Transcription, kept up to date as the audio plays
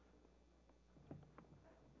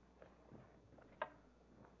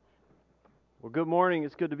Well, good morning.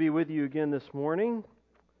 It's good to be with you again this morning.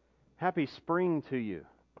 Happy spring to you.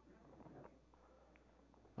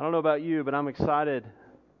 I don't know about you, but I'm excited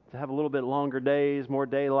to have a little bit longer days, more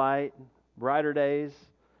daylight, brighter days,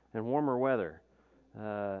 and warmer weather.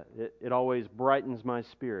 It always brightens my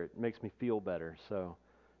spirit, makes me feel better. So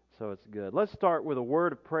it's good. Let's start with a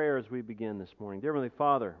word of prayer as we begin this morning. Dear Heavenly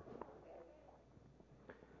Father,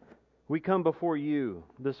 we come before you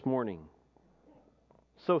this morning,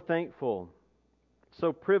 so thankful,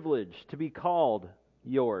 so privileged to be called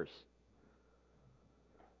yours.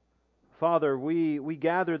 Father, we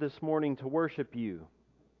gather this morning to worship you.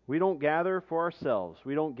 We don't gather for ourselves.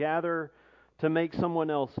 We don't gather to make someone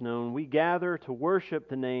else known. We gather to worship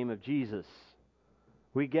the name of Jesus.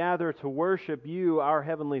 We gather to worship you, our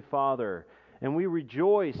Heavenly Father, and we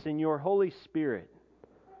rejoice in your Holy Spirit.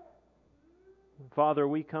 Father,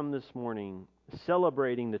 we come this morning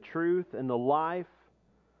celebrating the truth and the life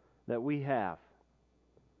that we have.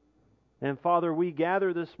 And Father, we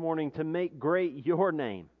gather this morning to make great your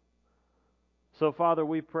name. So Father,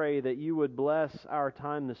 we pray that you would bless our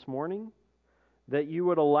time this morning, that you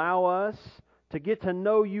would allow us to get to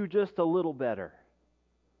know you just a little better.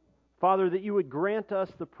 Father, that you would grant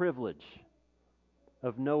us the privilege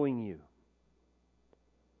of knowing you.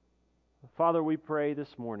 Father, we pray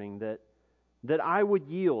this morning that I would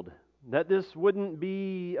yield, that this wouldn't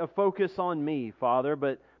be a focus on me, Father,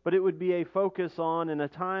 but it would be a focus on and a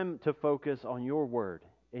time to focus on your Word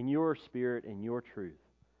and your Spirit and your truth.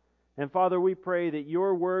 And Father, we pray that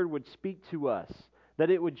your Word would speak to us, that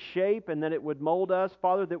it would shape and that it would mold us.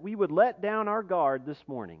 Father, that we would let down our guard this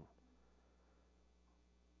morning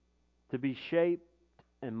to be shaped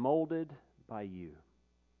and molded by you.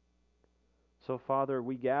 So Father,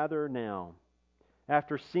 we gather now.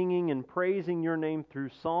 After singing and praising your name through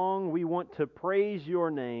song, we want to praise your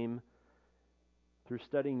name through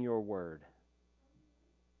studying your word.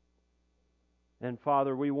 And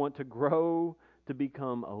Father, we want to grow to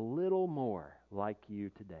become a little more like you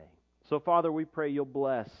today. So Father, we pray you'll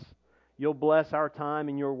bless our time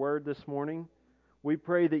in your word this morning. We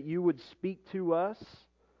pray that you would speak to us.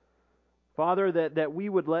 Father, that we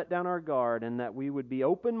would let down our guard and that we would be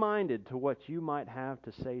open-minded to what you might have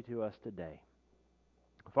to say to us today.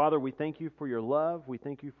 Father, we thank you for your love. We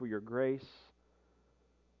thank you for your grace.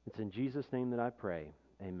 It's in Jesus' name that I pray.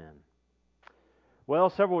 Amen. Well,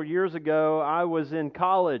 several years ago, I was in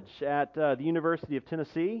college at the University of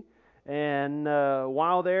Tennessee. And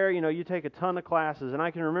while there, you take a ton of classes. And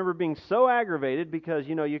I can remember being so aggravated because,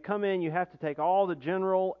 you come in, you have to take all the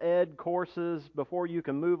general ed courses before you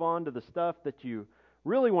can move on to the stuff that you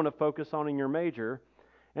really want to focus on in your major.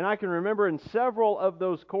 And I can remember in several of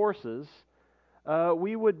those courses,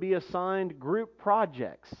 we would be assigned group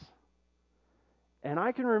projects. And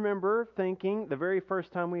I can remember thinking the very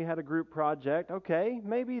first time we had a group project, okay,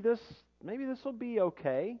 maybe this will be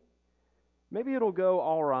okay. Maybe it'll go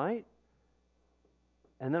all right.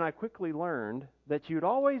 And then I quickly learned that you'd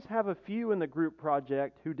always have a few in the group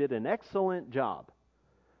project who did an excellent job.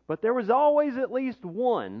 But there was always at least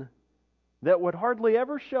one that would hardly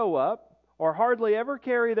ever show up or hardly ever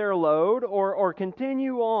carry their load or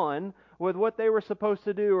continue on with what they were supposed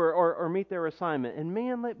to do or meet their assignment. And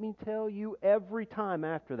man, let me tell you, every time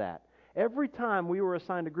after that, every time we were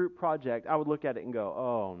assigned a group project, I would look at it and go,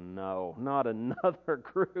 oh no, not another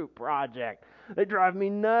group project. They drive me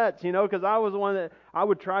nuts, because I was one that I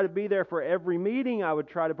would try to be there for every meeting. I would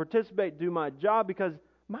try to participate, do my job, because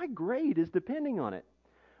my grade is depending on it.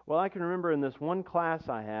 Well, I can remember in this one class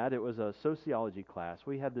I had, it was a sociology class,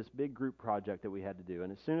 we had this big group project that we had to do.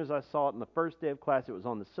 And as soon as I saw it in the first day of class, it was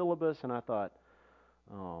on the syllabus, and I thought,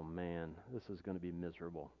 oh man, this is going to be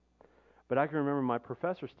miserable. But I can remember my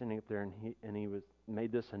professor standing up there, and he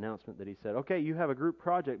made this announcement that he said, okay, you have a group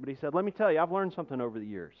project, but he said, let me tell you, I've learned something over the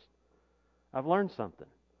years. I've learned something.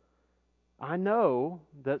 I know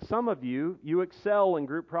that some of you excel in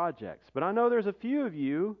group projects, but I know there's a few of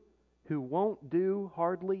you who won't do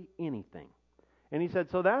hardly anything. And he said,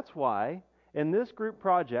 so that's why in this group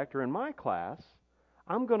project or in my class,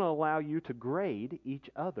 I'm going to allow you to grade each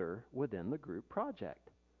other within the group project.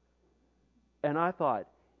 And I thought,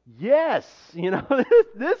 yes,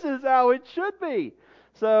 this is how it should be.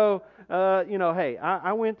 So, hey,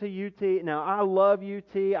 I went to UT. Now, I love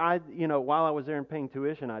UT. While I was there and paying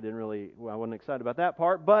tuition, I wasn't excited about that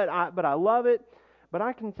part, but I love it. But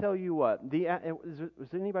I can tell you what,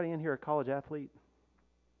 was anybody in here a college athlete?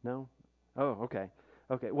 No? Oh, okay.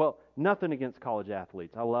 Okay, well, nothing against college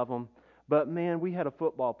athletes. I love them. But man, we had a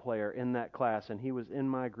football player in that class, and he was in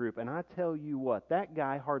my group. And I tell you what, that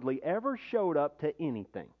guy hardly ever showed up to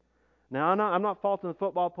anything. Now, I'm not faulting the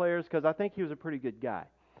football players because I think he was a pretty good guy.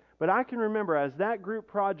 But I can remember as that group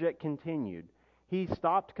project continued, he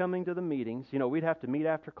stopped coming to the meetings. We'd have to meet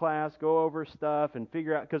after class, go over stuff, and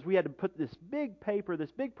figure out, because we had to put this big paper,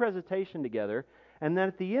 this big presentation together, and then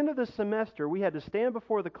at the end of the semester, we had to stand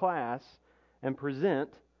before the class and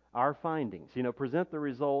present our findings. Present the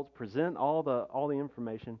results, present all the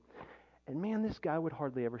information. And man, this guy would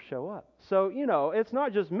hardly ever show up. So, it's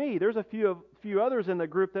not just me. There's a few others in the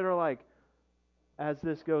group that are like, as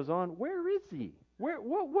this goes on, where is he?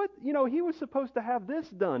 What? He was supposed to have this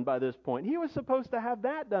done by this point. He was supposed to have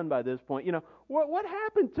that done by this point. What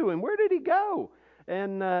happened to him? Where did he go?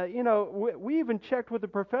 And, we even checked with the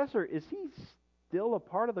professor. Is he still a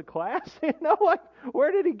part of the class?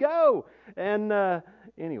 Where did he go? And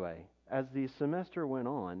anyway, as the semester went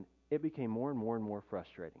on, it became more and more and more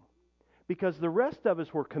frustrating. Because the rest of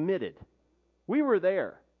us were committed. We were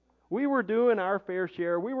there. We were doing our fair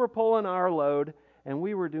share. We were pulling our load, and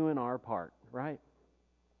we were doing our part, right?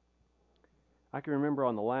 I can remember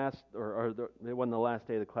on the last, it wasn't the last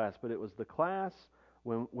day of the class, but it was the class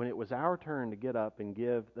when it was our turn to get up and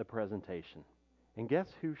give the presentation. And guess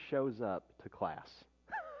who shows up to class?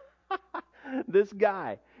 This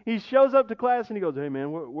guy. He shows up to class and he goes, "Hey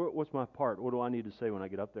man, what's my part? What do I need to say when I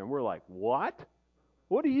get up there?" And we're like, "What?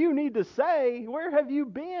 What do you need to say? Where have you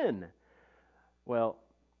been?" Well,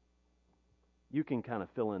 you can kind of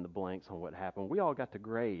fill in the blanks on what happened. We all got to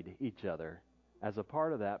grade each other as a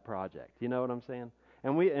part of that project. You know what I'm saying?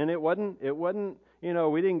 And it wasn't,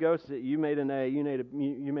 we didn't go say, you made an A, you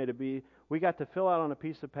made a B. We got to fill out on a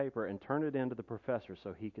piece of paper and turn it into the professor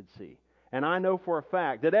so he could see. And I know for a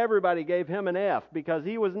fact that everybody gave him an F because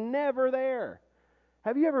he was never there.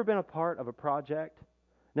 Have you ever been a part of a project?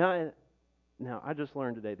 Now, I just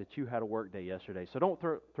learned today that you had a work day yesterday, so don't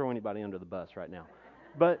throw anybody under the bus right now.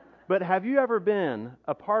 But have you ever been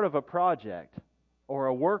a part of a project or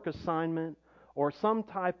a work assignment or some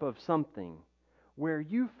type of something where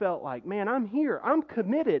you felt like, man, I'm here, I'm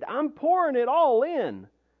committed, I'm pouring it all in,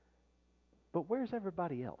 but where's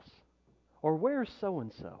everybody else? Or where's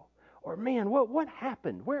so-and-so? Or man, what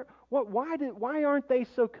happened? Why aren't they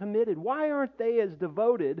so committed? Why aren't they as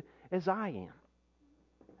devoted as I am?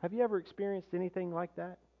 Have you ever experienced anything like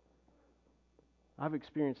that? I've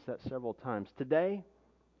experienced that several times. Today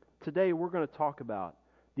we're going to talk about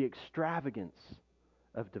the extravagance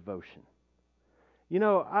of devotion.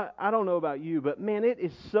 I don't know about you, but man, it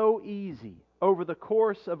is so easy over the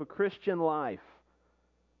course of a Christian life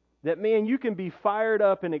that, man, you can be fired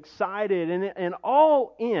up and excited and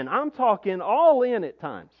all in. I'm talking all in at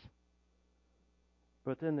times.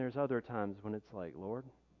 But then there's other times when it's like, Lord,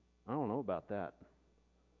 I don't know about that.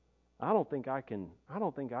 I don't think I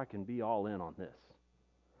can be all in on this.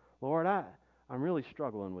 Lord, I'm really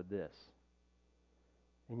struggling with this.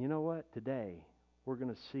 And you know what? Today, we're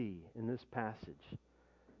going to see in this passage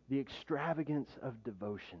the extravagance of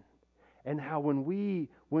devotion. And how when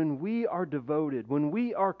we are devoted, when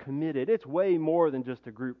we are committed, it's way more than just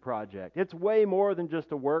a group project. It's way more than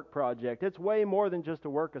just a work project. It's way more than just a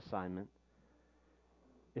work assignment.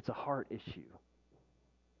 It's a heart issue.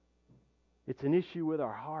 It's an issue with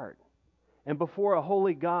our heart. And before a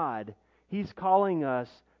holy God, He's calling us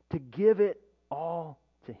to give it all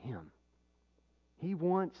to Him. He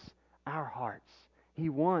wants our hearts. He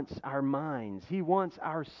wants our minds. He wants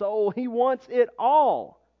our soul. He wants it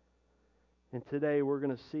all. And today we're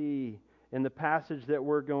going to see in the passage that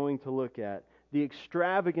we're going to look at the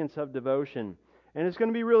extravagance of devotion. And it's going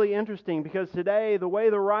to be really interesting because today, the way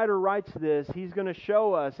the writer writes this, he's going to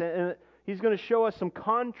show us, and he's going to show us some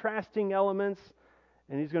contrasting elements,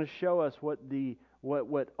 and he's going to show us what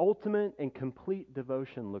ultimate and complete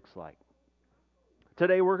devotion looks like.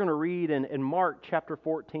 Today we're going to read in Mark chapter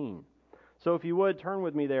 14. So if you would, turn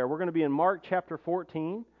with me there. We're going to be in Mark chapter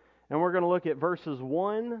 14. And we're going to look at verses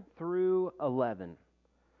 1 through 11.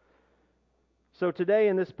 So today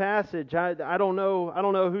in this passage, I don't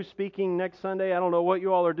know who's speaking next Sunday. I don't know what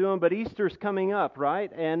you all are doing, but Easter's coming up, right?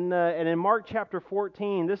 And in Mark chapter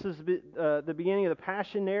 14, this is the beginning of the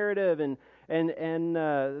Passion narrative, and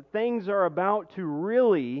things are about to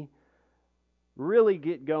really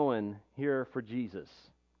get going here for Jesus.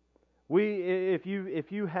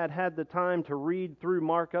 If you had the time to read through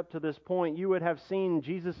Mark up to this point, you would have seen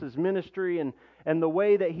Jesus' ministry and the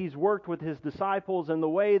way that He's worked with His disciples and the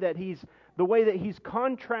way that He's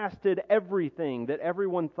contrasted everything that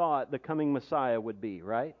everyone thought the coming Messiah would be,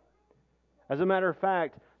 right? As a matter of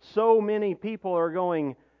fact, so many people are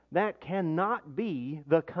going, that cannot be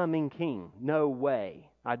the coming King. No way.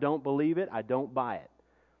 I don't believe it. I don't buy it.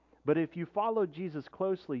 But if you followed Jesus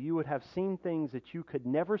closely, you would have seen things that you could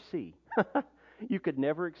never see. You could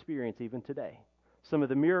never experience even today. some of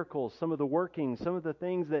the miracles, some of the workings, some of the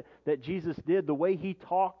things that Jesus did, the way He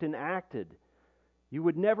talked and acted. You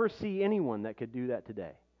would never see anyone that could do that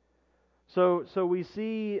today. So we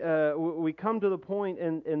see, we come to the point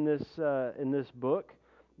in this book,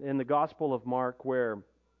 in the Gospel of Mark, where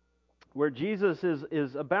Jesus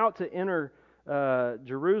is about to enter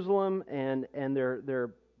Jerusalem, and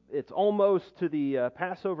it's almost to the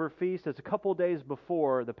Passover feast. It's a couple days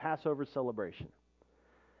before the Passover celebration.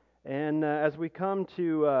 And as we come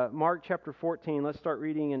to Mark chapter 14, let's start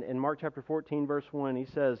reading in Mark chapter 14, verse 1. He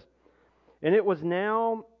says, "And it was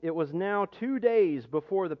now 2 days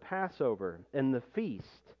before the Passover and the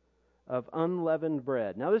feast of unleavened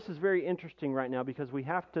bread." Now this is very interesting right now because we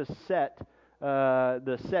have to set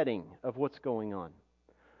the setting of what's going on.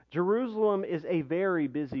 Jerusalem is a very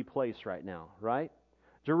busy place right now, right?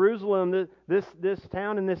 Jerusalem, this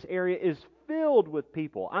town in this area is filled with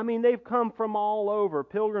people. I mean, they've come from all over.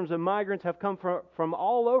 Pilgrims and migrants have come from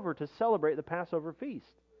all over to celebrate the Passover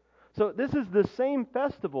feast. So this is the same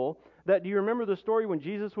festival that, do you remember the story when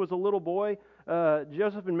Jesus was a little boy?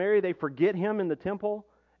 Joseph and Mary, they forget Him in the temple.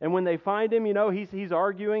 And when they find Him, he's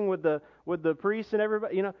arguing with the priests and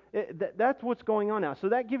everybody. That's what's going on now. So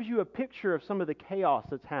that gives you a picture of some of the chaos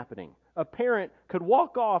that's happening. A parent could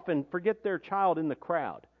walk off and forget their child in the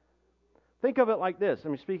crowd. Think of it like this. I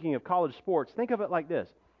mean, speaking of college sports, think of it like this.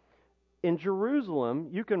 In Jerusalem,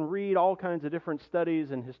 you can read all kinds of different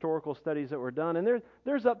studies and historical studies that were done, and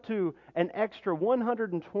there's up to an extra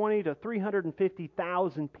 120 to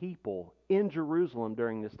 350,000 people in Jerusalem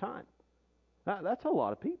during this time. That's a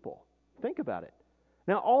lot of people. Think about it.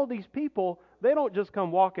 Now, all these people, they don't just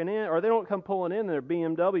come walking in, or they don't come pulling in their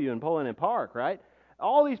BMW and pulling in park, right?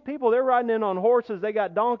 All these people, they're riding in on horses, they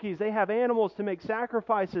got donkeys, they have animals to make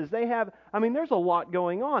sacrifices, there's a lot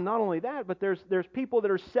going on. Not only that, but there's people that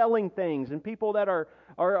are selling things, and people that are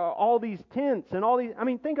all these tents, and all these,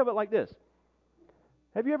 think of it like this.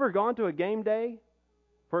 Have you ever gone to a game day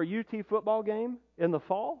for a UT football game in the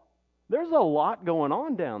fall? There's a lot going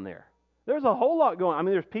on down there. There's a whole lot going on.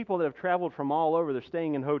 There's people that have traveled from all over. They're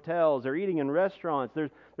staying in hotels. They're eating in restaurants.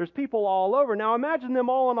 There's people all over. Now imagine them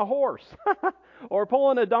all on a horse or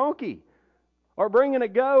pulling a donkey or bringing a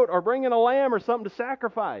goat or bringing a lamb or something to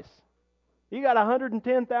sacrifice. You got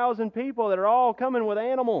 110,000 people that are all coming with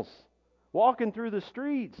animals, walking through the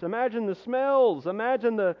streets. Imagine the smells.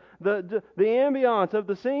 Imagine the ambiance of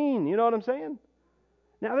the scene. You know what I'm saying?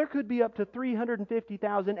 Now there could be up to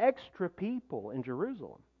 350,000 extra people in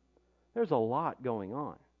Jerusalem. There's a lot going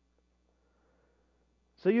on.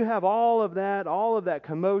 So you have all of that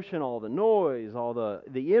commotion, all the noise, all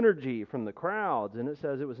the energy from the crowds. And it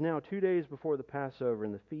says it was now 2 days before the Passover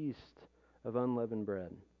and the feast of unleavened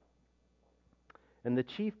bread. And the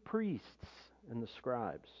chief priests and the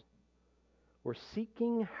scribes were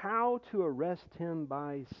seeking how to arrest Him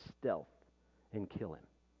by stealth and kill Him.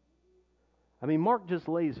 Mark just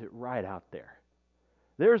lays it right out there.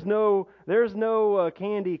 There's no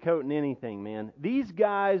candy coating anything, man. These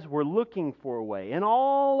guys were looking for a way. In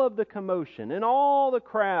all of the commotion, and all the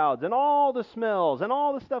crowds, and all the smells, and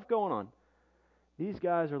all the stuff going on, these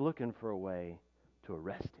guys are looking for a way to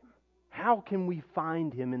arrest Him. How can we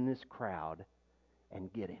find Him in this crowd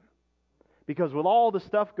and get Him? Because with all the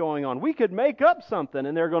stuff going on, we could make up something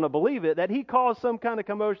and they're going to believe it, that He caused some kind of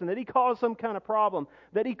commotion, that He caused some kind of problem,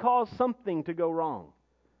 that He caused something to go wrong.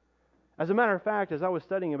 As a matter of fact, as I was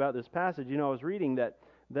studying about this passage, I was reading that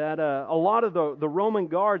a lot of the Roman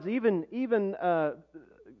guards, even the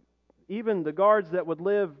guards that would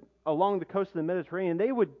live along the coast of the Mediterranean,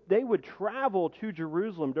 they would travel to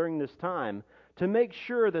Jerusalem during this time to make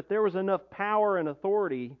sure that there was enough power and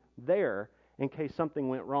authority there in case something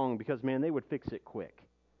went wrong, because, man, they would fix it quick.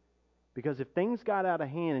 Because if things got out of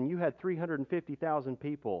hand and you had 350,000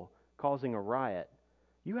 people causing a riot,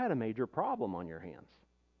 you had a major problem on your hands.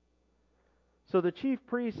 So the chief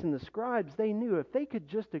priests and the scribes, they knew if they could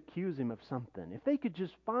just accuse Him of something, if they could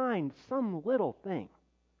just find some little thing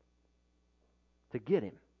to get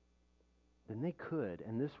Him, then they could,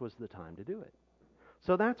 and this was the time to do it.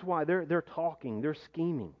 So that's why they're talking, they're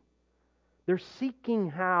scheming. They're seeking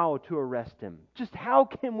how to arrest Him. Just how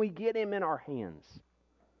can we get Him in our hands?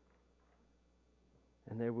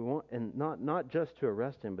 And not just to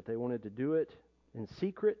arrest Him, but they wanted to do it in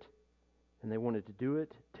secret, and they wanted to do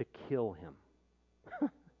it to kill Him.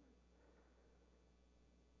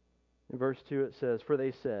 In verse 2 it says, "For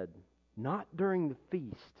they said, not during the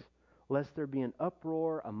feast, lest there be an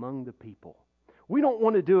uproar among the people." We don't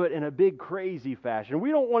want to do it in a big crazy fashion.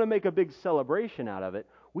 We don't want to make a big celebration out of it.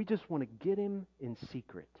 We just want to get Him in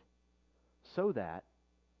secret so that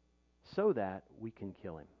we can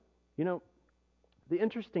kill Him. The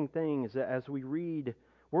interesting thing is that as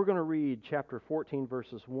we're going to read chapter 14,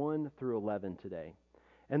 verses 1 through 11 today.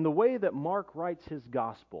 And the way that Mark writes his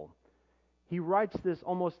gospel, he writes this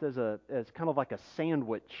almost as kind of like a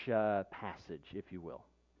sandwich passage, if you will.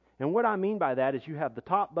 And what I mean by that is you have the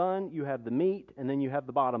top bun, you have the meat, and then you have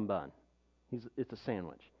the bottom bun. It's a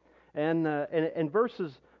sandwich. And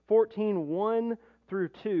verses 14, 1 through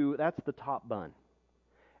 2, that's the top bun.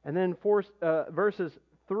 And then verses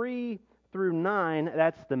 3 through 9,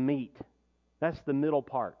 that's the meat. That's the middle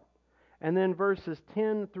part. And then verses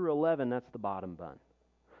 10 through 11, that's the bottom bun.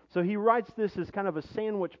 So he writes this as kind of a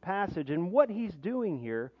sandwich passage, and what he's doing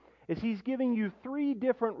here is he's giving you three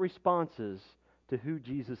different responses to who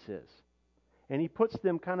Jesus is. And he puts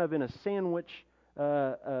them kind of in a sandwich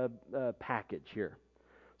package here.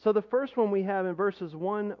 So the first one we have in verses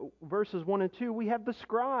 1 and 2, we have the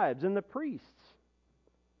scribes and the priests.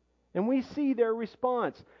 And we see their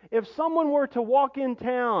response. If someone were to walk in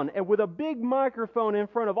town and with a big microphone in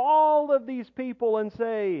front of all of these people and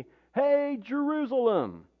say, "Hey,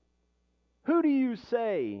 Jerusalem, who do you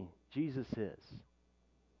say Jesus is?"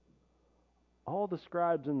 All the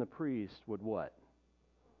scribes and the priests would what?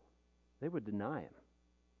 They would deny him.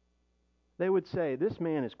 They would say, "This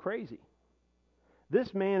man is crazy.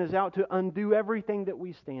 This man is out to undo everything that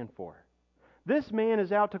we stand for. This man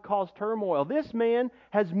is out to cause turmoil. This man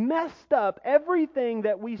has messed up everything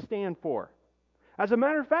that we stand for. As a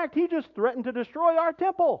matter of fact, he just threatened to destroy our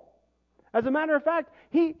temple. As a matter of fact,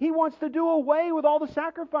 he wants to do away with all the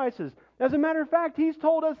sacrifices. As a matter of fact, he's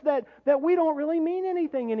told us that we don't really mean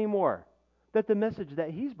anything anymore. That the message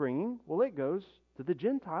that he's bringing, well, it goes to the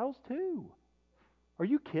Gentiles too. Are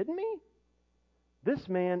you kidding me? This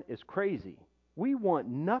man is crazy. We want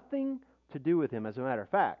nothing to do with him. As a matter of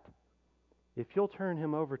fact, if you'll turn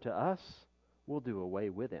him over to us, we'll do away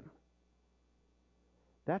with him."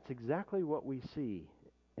 That's exactly what we see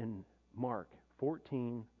in Mark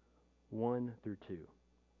 14, 1 through 2.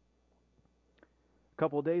 A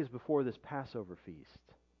couple of days before this Passover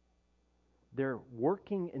feast, they're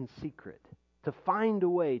working in secret to find a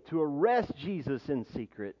way to arrest Jesus in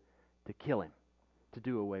secret, to kill him, to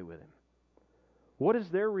do away with him. What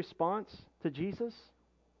is their response to Jesus?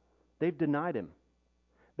 They've denied him.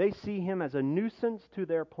 They see him as a nuisance to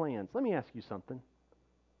their plans. Let me ask you something.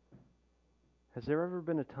 Has there ever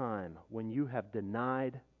been a time when you have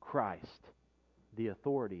denied Christ the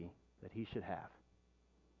authority that he should have?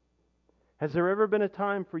 Has there ever been a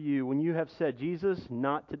time for you when you have said, "Jesus,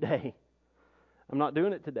 not today. I'm not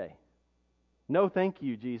doing it today. No, thank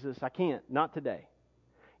you, Jesus. I can't. Not today.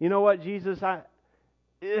 You know what, Jesus?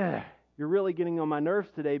 You're really getting on my nerves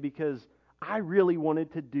today because I really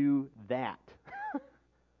wanted to do that.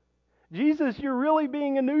 Jesus, you're really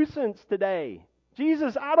being a nuisance today.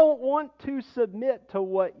 Jesus, I don't want to submit to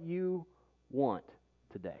what you want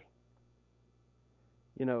today."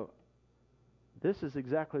 You know, this is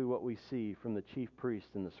exactly what we see from the chief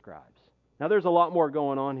priests and the scribes. Now, there's a lot more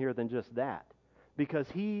going on here than just that,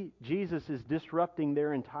 because Jesus is disrupting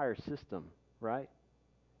their entire system, right?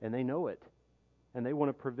 And they know it, and they want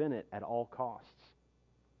to prevent it at all costs.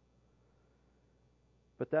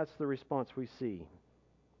 But that's the response we see.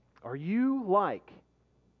 Are you like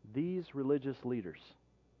these religious leaders?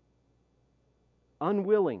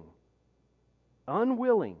 Unwilling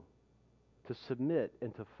to submit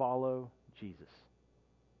and to follow Jesus?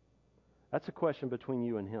 That's a question between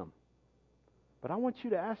you and him. But I want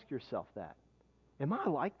you to ask yourself that. Am I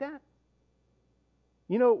like that?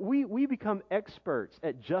 You know, we become experts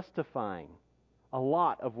at justifying a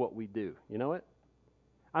lot of what we do. You know it?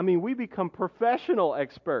 I mean, we become professional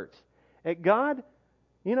experts at, "God,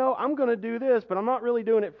 you know, I'm going to do this, but I'm not really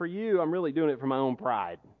doing it for you. I'm really doing it for my own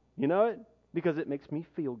pride." You know it? Because it makes me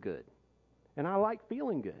feel good. And I like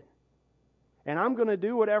feeling good. And I'm going to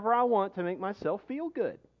do whatever I want to make myself feel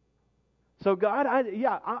good. So God,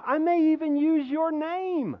 I may even use your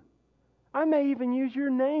name. I may even use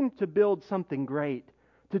your name to build something great,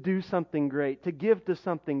 to do something great, to give to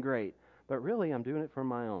something great. But really, I'm doing it for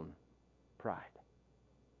my own pride.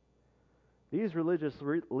 These religious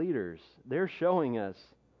leaders, they're showing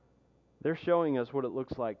us what it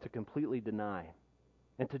looks like to completely deny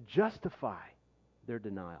and to justify their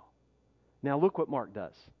denial. Now look what Mark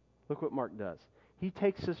does. Look what Mark does. He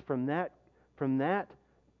takes us from that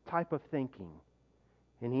type of thinking,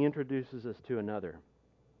 and he introduces us to another.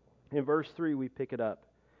 In verse 3 we pick it up,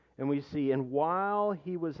 and we see, "And while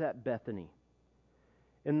he was at Bethany,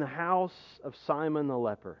 in the house of Simon the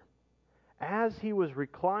leper, as he was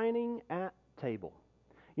reclining at table."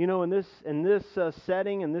 You know, in this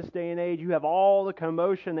setting, in this day and age, you have all the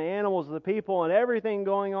commotion, the animals, the people, and everything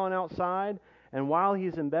going on outside. And while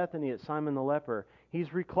he's in Bethany at Simon the leper,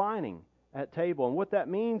 He's reclining at table. And what that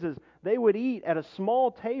means is they would eat at a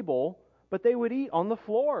small table, but they would eat on the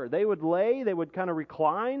floor. They would kind of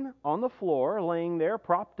recline on the floor, laying there,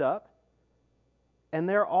 propped up. And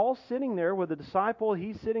they're all sitting there with the disciple.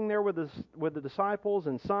 He's sitting there with the disciples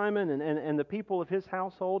and Simon and the people of his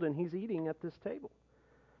household, and he's eating at this table.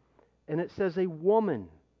 And it says a woman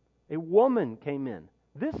came in.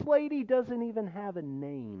 This lady doesn't even have a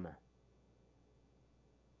name.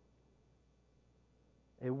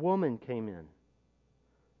 A woman came in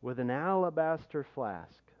with an alabaster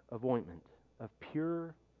flask of ointment of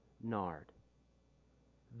pure nard.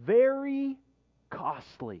 Very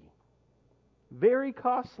costly. Very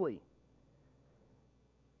costly.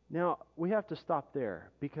 Now, we have to stop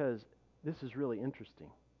there because this is really interesting.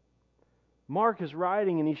 Mark is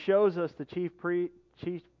writing and he shows us the chief priest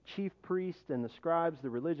and the scribes, the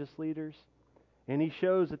religious leaders, and he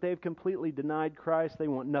shows that they've completely denied Christ. They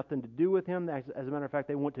want nothing to do with him. As a matter of fact,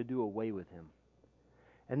 they want to do away with him.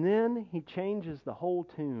 And then he changes the whole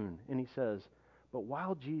tune and he says, but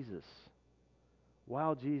while Jesus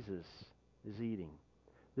is eating,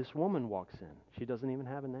 this woman walks in. She doesn't even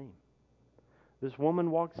have a name. This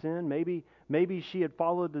woman walks in. Maybe she had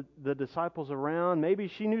followed the disciples around. Maybe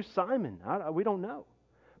she knew Simon. We don't know.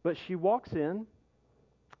 But she walks in,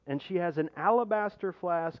 and she has an alabaster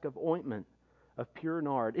flask of ointment of pure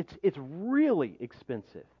nard. It's really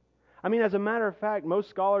expensive. I mean, as a matter of fact, most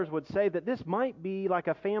scholars would say that this might be like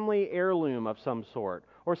a family heirloom of some sort,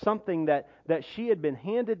 or something that she had been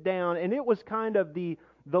handed down, and it was kind of the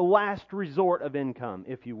last resort of income,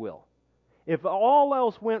 if you will. If all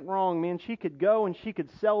else went wrong, man, she could go and she could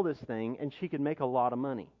sell this thing and she could make a lot of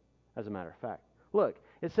money, as a matter of fact. Look,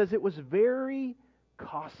 it says it was very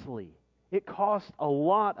costly. It cost a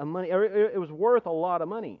lot of money. It was worth a lot of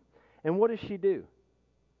money. And what does she do?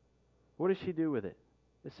 What does she do with it?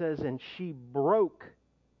 It says, and she broke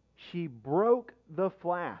the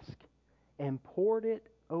flask and poured it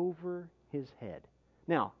over his head.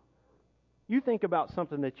 Now, you think about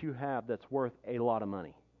something that you have that's worth a lot of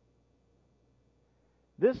money.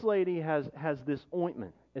 This lady has this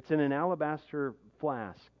ointment. It's in an alabaster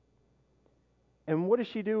flask. And what does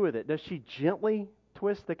she do with it? Does she gently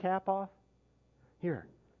twist the cap off? Here,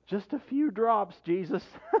 just a few drops, Jesus,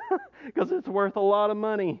 because it's worth a lot of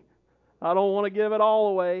money. I don't want to give it all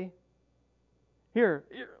away. Here,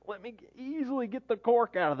 let me easily get the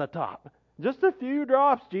cork out of the top. Just a few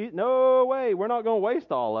drops, Jesus. No way, we're not going to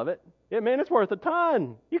waste all of it. Yeah, man, it's worth a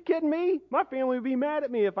ton. You kidding me? My family would be mad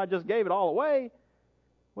at me if I just gave it all away.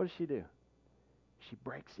 What does she do? She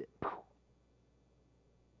breaks it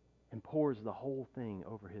and pours the whole thing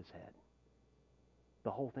over his head.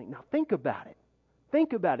 The whole thing. Now think about it.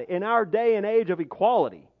 Think about it. In our day and age of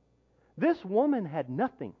equality, this woman had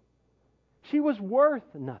nothing. She was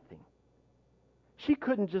worth nothing. She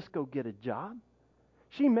couldn't just go get a job.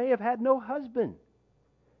 She may have had no husband.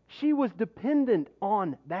 She was dependent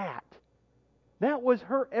on that. That was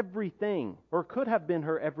her everything, or could have been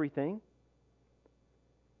her everything.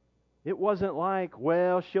 It wasn't like,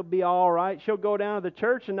 well, she'll be all right. She'll go down to the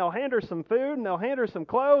church and they'll hand her some food and they'll hand her some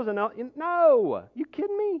clothes. No! You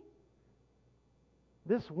kidding me?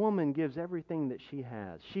 This woman gives everything that she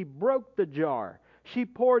has. She broke the jar. She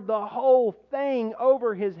poured the whole thing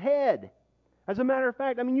over his head. As a matter of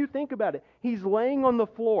fact, I mean, you think about it. He's laying on the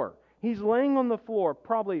floor. He's laying on the floor,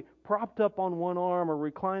 probably propped up on one arm or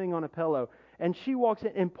reclining on a pillow. And she walks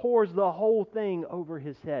in and pours the whole thing over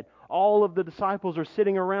his head. All of the disciples are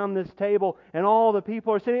sitting around this table, and all the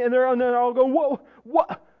people are sitting, and they're all going, "Whoa,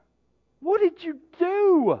 what did you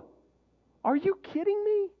do? Are you kidding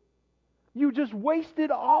me? You just wasted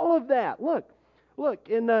all of that." Look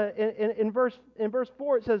in verse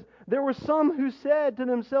 4 it says, "There were some who said to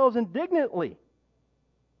themselves indignantly,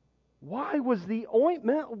 'Why was the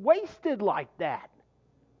ointment wasted like that?'"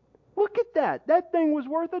 Look at that. That thing was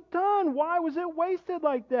worth a ton. Why was it wasted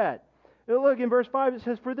like that? And look, in verse 5 it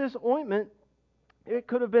says, "For this ointment, it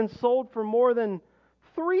could have been sold for more than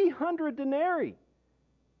 300 denarii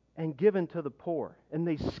and given to the poor." And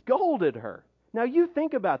they scolded her. Now you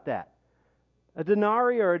think about that. A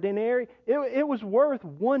denarii or a denarii, it was worth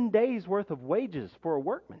 1 day's worth of wages for a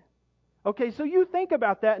workman. Okay, so you think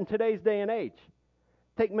about that in today's day and age.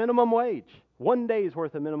 Take minimum wage. 1 day's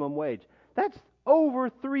worth of minimum wage. That's over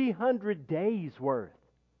 300 days worth.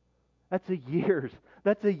 That's a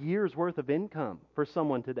year's worth of income for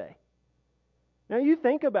someone today. Now you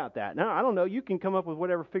think about that. Now I don't know, you can come up with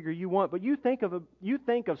whatever figure you want, but you think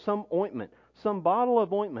of some ointment, some bottle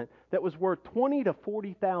of ointment that was worth $20,000 to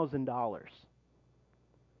 $40,000.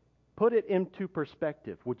 Put it into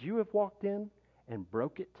perspective. Would you have walked in and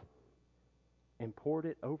broke it and poured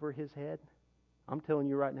it over his head? I'm telling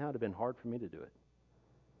you right now, it would have been hard for me to do it.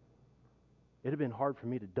 It would have been hard for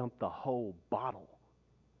me to dump the whole bottle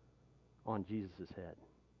on Jesus' head.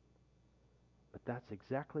 But that's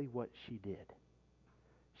exactly what she did.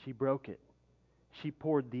 She broke it. She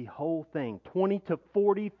poured the whole thing, $20,000 to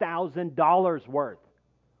 $40,000 worth.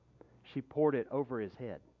 She poured it over his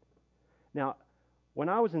head. Now, when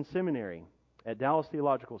I was in seminary, at Dallas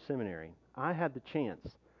Theological Seminary, I had the chance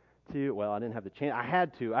to, well, I didn't have the chance, I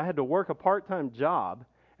had to work a part-time job,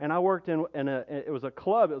 and I worked it was a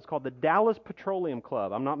club, it was called the Dallas Petroleum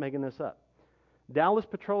Club. I'm not making this up. Dallas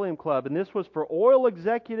Petroleum Club, and this was for oil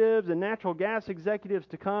executives and natural gas executives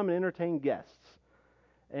to come and entertain guests.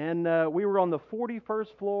 And we were on the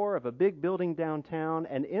 41st floor of a big building downtown,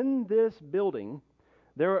 and in this building,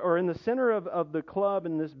 in the center of the club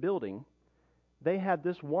in this building, they had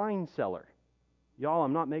this wine cellar. Y'all,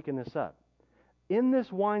 I'm not making this up. In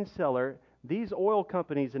this wine cellar, these oil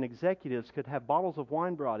companies and executives could have bottles of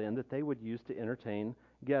wine brought in that they would use to entertain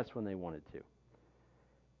guests when they wanted to.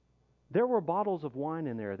 There were bottles of wine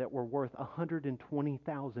in there that were worth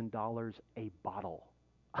 $120,000 a bottle.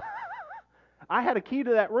 I had a key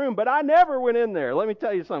to that room, but I never went in there. Let me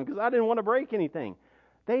tell you something, because I didn't want to break anything.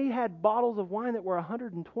 They had bottles of wine that were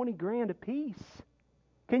 $120,000 a piece.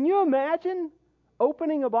 Can you imagine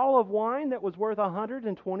opening a bottle of wine that was worth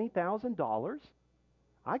 $120,000?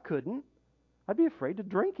 I couldn't. I'd be afraid to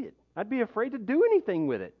drink it. I'd be afraid to do anything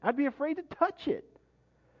with it. I'd be afraid to touch it.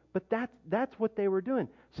 But that's what they were doing.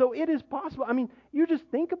 So it is possible. I mean, you just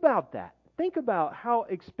think about that. Think about how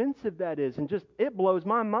expensive that is, and just, it blows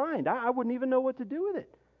my mind. I wouldn't even know what to do with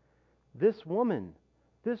it. This woman,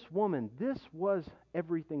 this was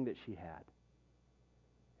everything that she had.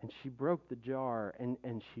 And she broke the jar,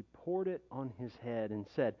 and she poured it on his head and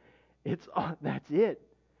said, that's it.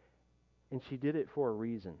 And she did it for a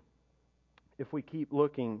reason. If we keep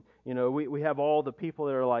looking, we have all the people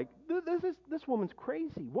that are like, this woman's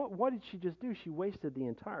crazy. What did she just do? She wasted the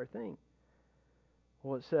entire thing.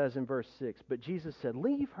 Well, it says in verse 6, but Jesus said,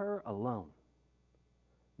 leave her alone.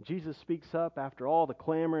 Jesus speaks up after all the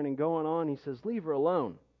clamoring and going on. He says, leave her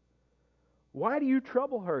alone. Why do you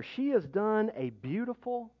trouble her? She has done a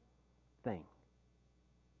beautiful thing.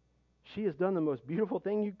 She has done the most beautiful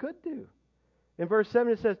thing you could do. In verse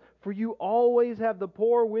 7 it says, for you always have the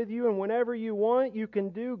poor with you, and whenever you want, you can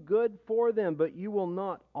do good for them, but you will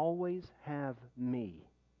not always have me.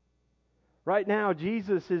 Right now,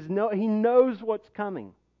 Jesus he knows what's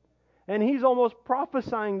coming. And he's almost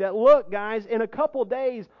prophesying that, look, guys, in a couple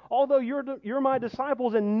days, although you're my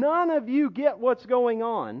disciples and none of you get what's going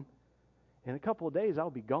on, in a couple of days I'll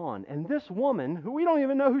be gone. And this woman, who we don't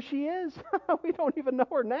even know who she is, we don't even know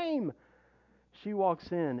her name, she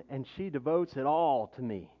walks in and she devotes it all to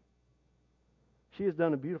me. She has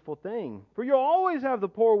done a beautiful thing. For you'll always have the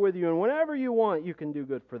poor with you, and whenever you want, you can do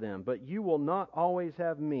good for them. But you will not always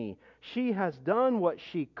have me. She has done what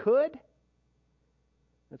she could.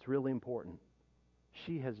 That's really important.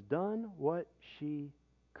 She has done what she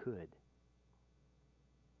could.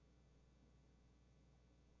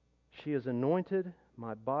 She has anointed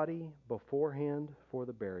my body beforehand for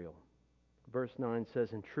the burial. Verse 9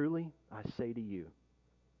 says, and truly I say to you,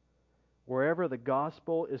 wherever the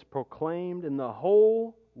gospel is proclaimed in the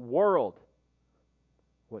whole world,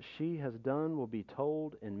 what she has done will be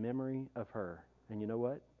told in memory of her. And you know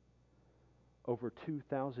what? Over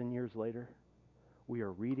 2,000 years later, we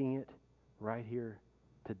are reading it right here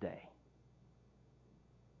today.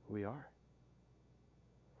 We are.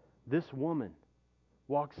 This woman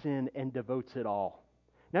walks in and devotes it all.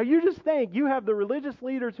 Now you just think you have the religious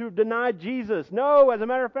leaders who have denied Jesus. No, as a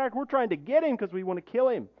matter of fact, we're trying to get him because we want to kill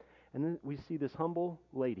him. And then we see this humble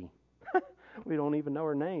lady. We don't even know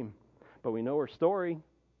her name, but we know her story.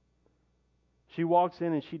 She walks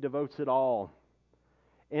in and she devotes it all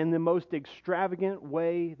in the most extravagant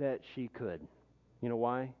way that she could. You know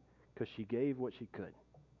why? Because she gave what she could.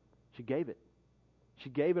 She gave it. She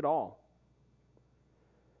gave it all.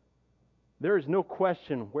 There is no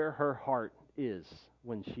question where her heart is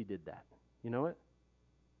when she did that. You know it?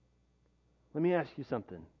 Let me ask you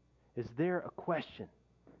something. Is there a question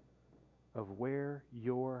of where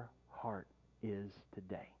your heart is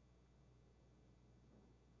today?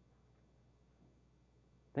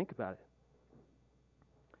 Think about it.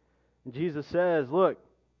 And Jesus says, look,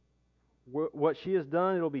 what she has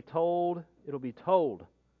done, it'll be told. It'll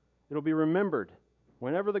be remembered.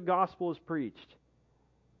 Whenever the gospel is preached,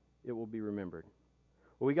 it will be remembered.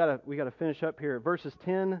 Well, we got to finish up here. Verses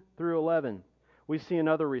 10 through 11, we see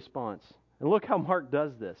another response. And look how Mark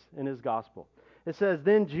does this in his gospel. It says,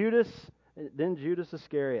 Then Judas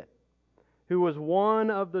Iscariot, who was one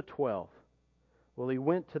of the 12, Well, he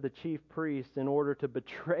went to the chief priests in order to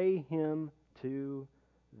betray him to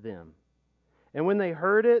them. And when they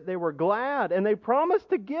heard it, they were glad, and they promised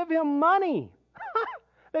to give him money.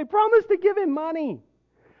 They promised to give him money.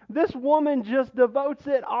 This woman just devotes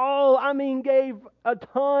it all. Gave a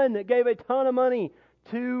ton of money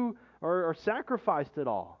to, or sacrificed it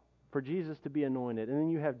all for Jesus to be anointed. And then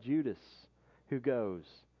you have Judas who goes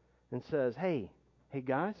and says, hey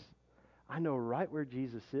guys, I know right where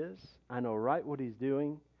Jesus is. I know right what he's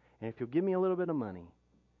doing. And if you'll give me a little bit of money,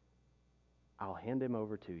 I'll hand him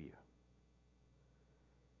over to you.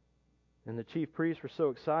 And the chief priests were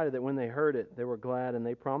so excited that when they heard it, they were glad, and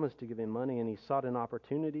they promised to give him money, and he sought an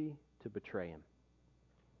opportunity to betray him.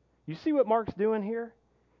 You see what Mark's doing here?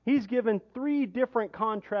 He's given 3 different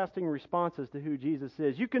contrasting responses to who Jesus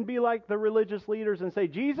is. You can be like the religious leaders and say,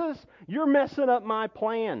 Jesus, you're messing up my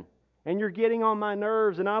plan, and you're getting on my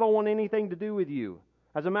nerves, and I don't want anything to do with you.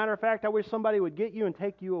 As a matter of fact, I wish somebody would get you and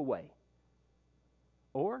take you away.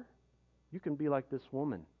 Or you can be like this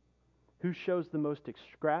woman who shows the most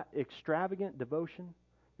extravagant devotion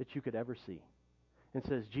that you could ever see and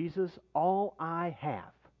says, Jesus, all I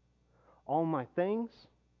have, all my things,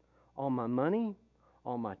 all my money,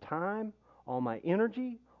 all my time, all my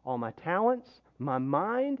energy, all my talents, my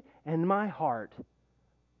mind, and my heart,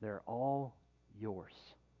 they're all yours.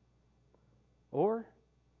 Or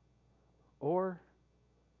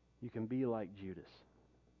you can be like Judas.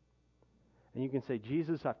 And you can say,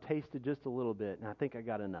 Jesus, I've tasted just a little bit, and I think I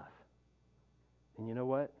got enough. And you know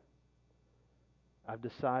what? I've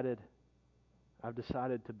decided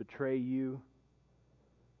to betray you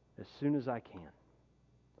as soon as I can.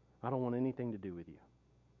 I don't want anything to do with you.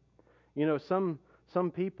 You know,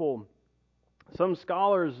 some people, some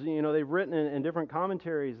scholars, they've written in different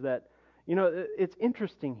commentaries that, it's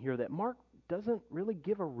interesting here that Mark doesn't really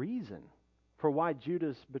give a reason for why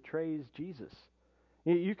Judas betrays Jesus.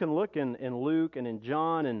 You can look in Luke and in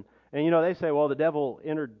John, and they say, well, the devil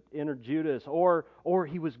entered Judas, or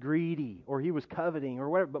he was greedy, or he was coveting, or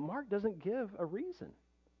whatever. But Mark doesn't give a reason.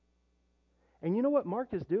 And you know what Mark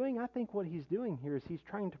is doing? I think what he's doing here is he's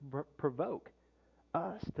trying to provoke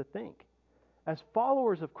us to think. As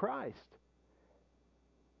followers of Christ,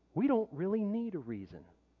 we don't really need a reason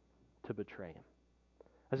to betray him.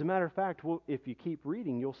 As a matter of fact, if you keep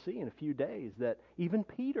reading, you'll see in a few days that even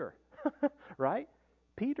Peter, right?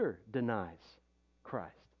 Peter denies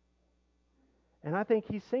Christ. And I think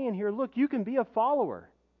he's saying here, look, you can be a follower.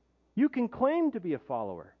 You can claim to be a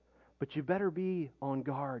follower. But you better be on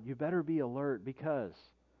guard. You better be alert, because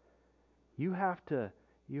you have to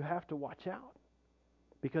watch out.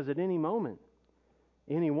 Because at any moment,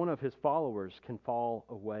 any one of his followers can fall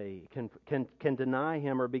away, can deny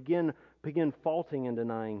him, or begin faulting and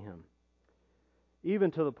denying him.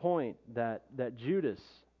 Even to the point that Judas,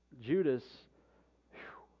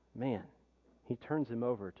 man, he turns him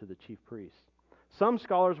over to the chief priest. Some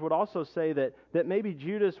scholars would also say that maybe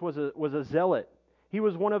Judas was a zealot. He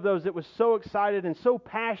was one of those that was so excited and so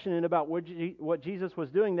passionate about what Jesus was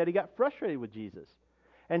doing that he got frustrated with Jesus.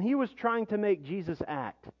 And he was trying to make Jesus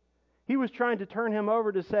act. He was trying to turn him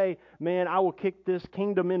over to say, man, I will kick this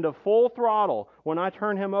kingdom into full throttle when I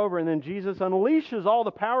turn him over. And then Jesus unleashes all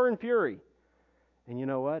the power and fury. And you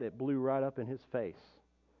know what? It blew right up in his face.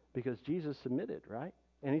 Because Jesus submitted, right?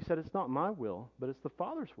 And he said, it's not my will, but it's the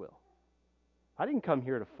Father's will. I didn't come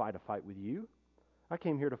here to fight a fight with you. I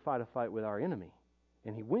came here to fight a fight with our enemy.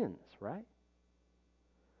 And he wins, right?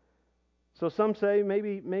 So some say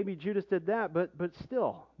maybe Judas did that, but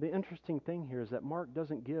still, the interesting thing here is that Mark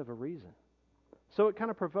doesn't give a reason. So it kind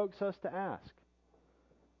of provokes us to ask,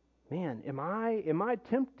 man, am I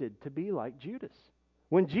tempted to be like Judas?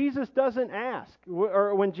 When Jesus doesn't ask,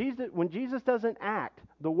 or when Jesus doesn't act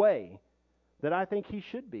the way that I think he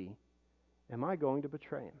should be, am I going to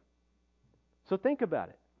betray him? So think about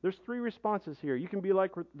it. There's 3 responses here. You can be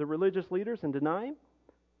like the religious leaders and deny him.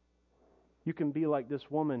 You can be like this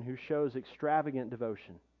woman who shows extravagant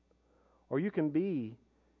devotion. Or you can be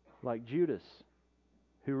like Judas,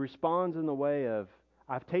 who responds in the way of,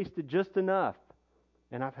 I've tasted just enough,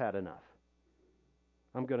 and I've had enough.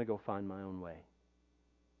 I'm going to go find my own way.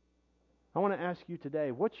 I want to ask you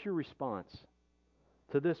today, what's your response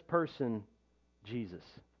to this person, Jesus?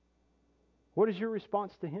 What is your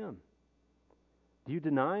response to him? Do you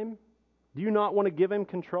deny him? Do you not want to give him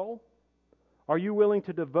control? Are you willing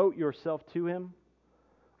to devote yourself to him?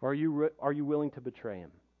 Or are you willing to betray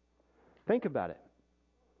him? Think about it.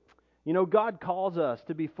 God calls us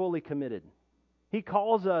to be fully committed. He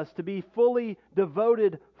calls us to be fully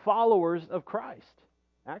devoted followers of Christ,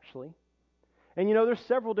 actually. And there's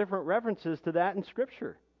several different references to that in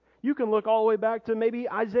Scripture. You can look all the way back to maybe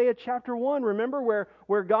Isaiah chapter 1. Remember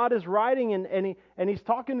where God is writing and He's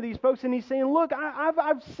talking to these folks and He's saying, look,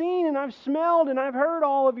 I've seen and I've smelled and I've heard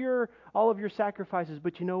all of your sacrifices.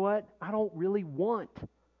 But you know what? I don't really want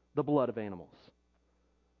the blood of animals.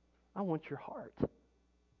 I want your heart.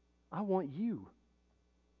 I want you.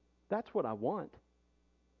 That's what I want.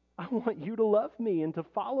 I want you to love me and to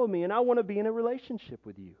follow me, and I want to be in a relationship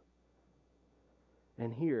with you.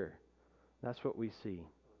 And here, that's what we see.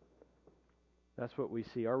 That's what we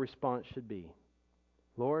see. Our response should be,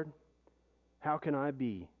 Lord, how can I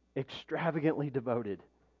be extravagantly devoted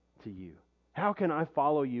to you? How can I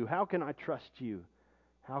follow you? How can I trust you?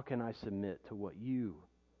 How can I submit to what you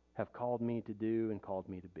have called me to do and called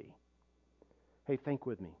me to be? Hey, think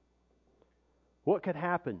with me. What could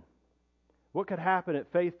happen? What could happen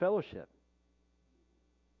at Faith Fellowship?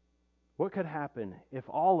 What could happen if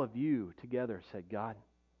all of you together said, God,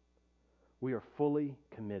 we are fully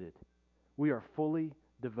committed. We are fully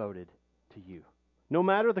devoted to you. No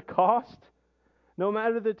matter the cost, no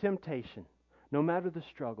matter the temptation, no matter the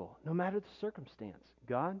struggle, no matter the circumstance,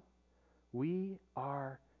 God, we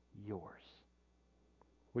are yours.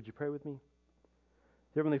 Would you pray with me?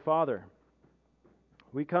 Heavenly Father,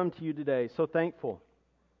 we come to you today so thankful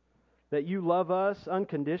that you love us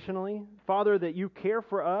unconditionally. Father, that you care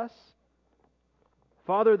for us.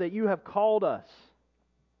 Father, that you have called us.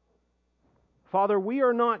 Father, we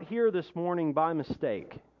are not here this morning by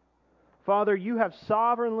mistake. Father, you have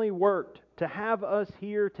sovereignly worked to have us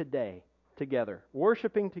here today together,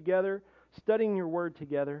 worshiping together, studying your word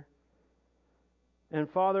together. And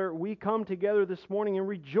Father, we come together this morning and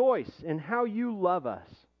rejoice in how you love us.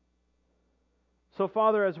 So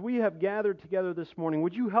Father, as we have gathered together this morning,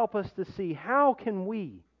 would you help us to see how can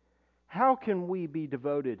we be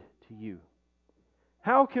devoted to you?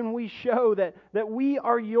 How can we show that we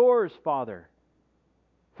are yours, Father?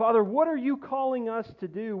 Father, what are you calling us to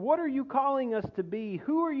do? What are you calling us to be?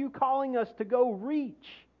 Who are you calling us to go reach?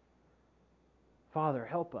 Father,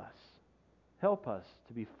 help us. Help us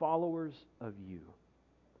to be followers of you.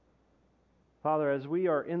 Father, as we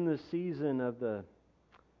are in the season of the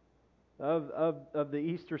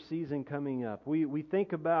Easter season coming up, we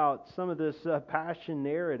think about some of this passion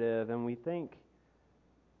narrative, and we think,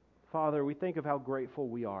 Father, we think of how grateful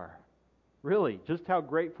we are. Really, just how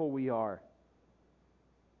grateful we are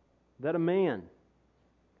that a man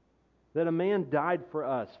died for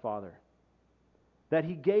us, Father, that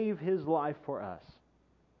He gave His life for us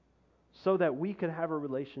so that we could have a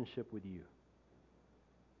relationship with you.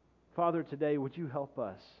 Father, today, would you help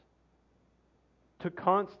us to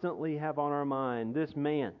constantly have on our mind this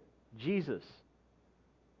man, Jesus,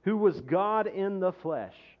 who was God in the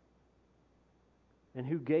flesh and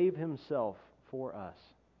who gave Himself for us.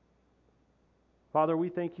 Father, we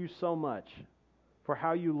thank you so much for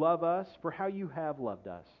how you love us, for how you have loved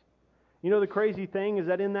us. You know, the crazy thing is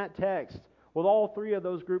that in that text, with all three of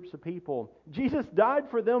those groups of people, Jesus died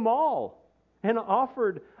for them all and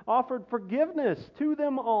offered forgiveness to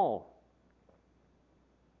them all.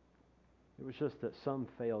 It was just that some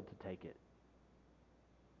failed to take it.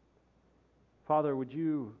 Father, would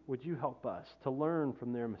you help us to learn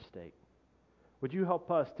from their mistake? Would you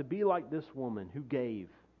help us to be like this woman who gave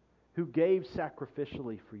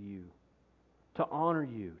sacrificially for you, to honor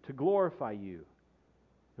you, to glorify you?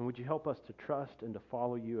 And would you help us to trust and to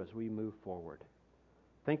follow you as we move forward?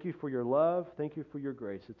 Thank you for your love. Thank you for your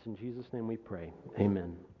grace. It's in Jesus' name we pray.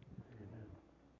 Amen.